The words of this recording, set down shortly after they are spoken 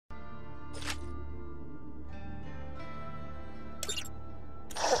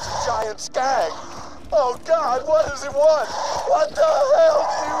giant skag. Oh God, what does it want? What the hell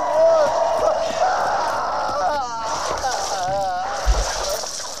do you want?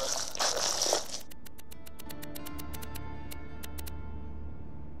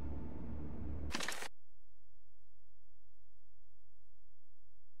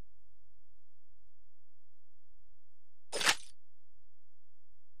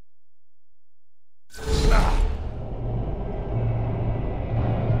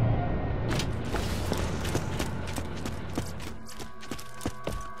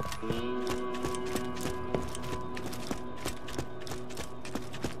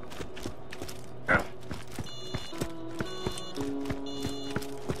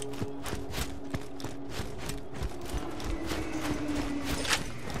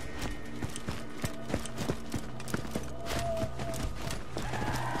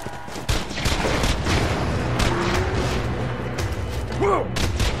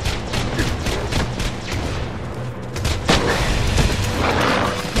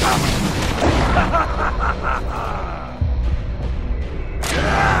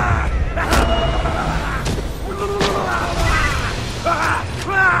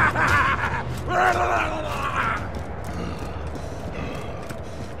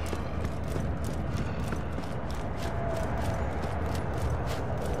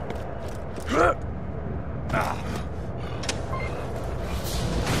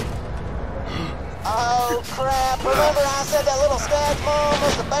 Oh crap, remember I said that little skag mom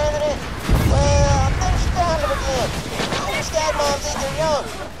was abandoning it? Well, I think she found him again. Your skag moms eat their young.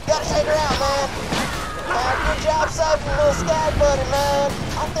 Gotta take her out, man. Good job saving your little skag buddy, man.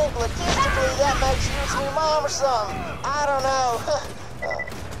 I think logistically that makes you its new mom or something. I don't know.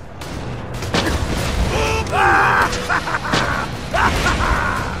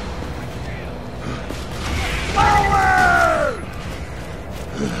 Forward!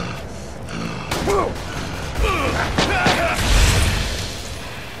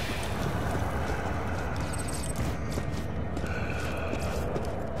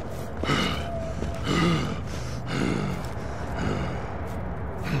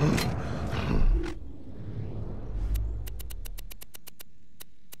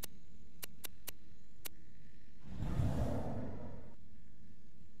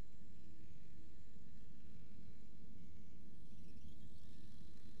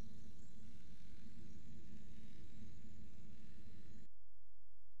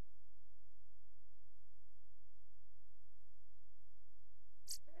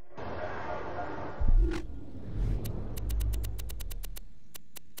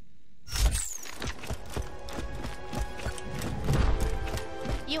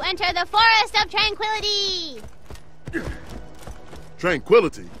 You enter the Forest of Tranquility!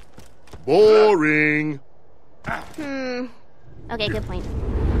 Tranquility? Boring. Okay, good point.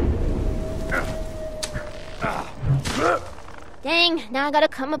 Dang, now I gotta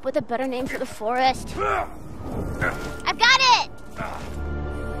come up with a better name for the forest. I've got it!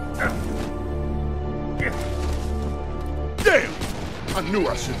 Damn! I knew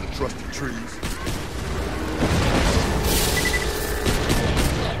I shouldn't have trusted trees.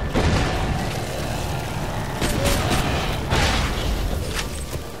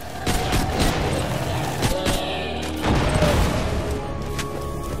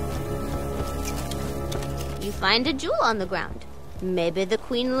 Find a jewel on the ground. Maybe the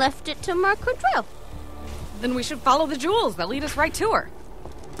queen left it to mark her trail. Then we should follow the jewels. They'll lead us right to her.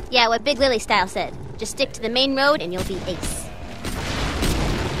 Yeah, what Big Lily Style said. Just stick to the main road and you'll be ace.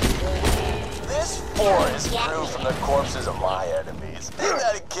 This forest grew from the corpses of my enemies. Ain't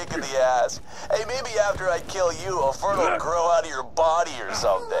that a kick in the ass? Hey, maybe after I kill you, a fern will grow out of your body or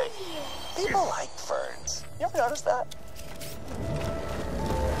something. People like ferns. You ever notice that?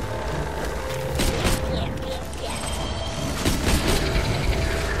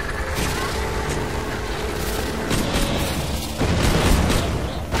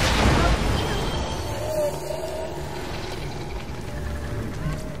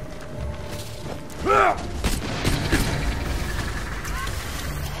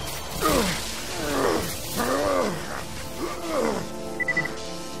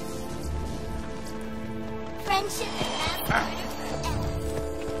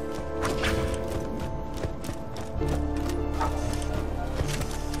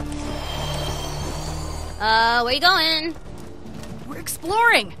 Where you going? We're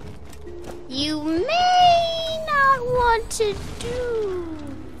exploring. You may not want to do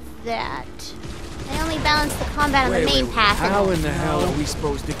that. I only balance the combat on the main path. How in the hell are we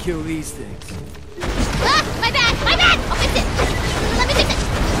supposed to kill these things? Ah! My bad! My bad!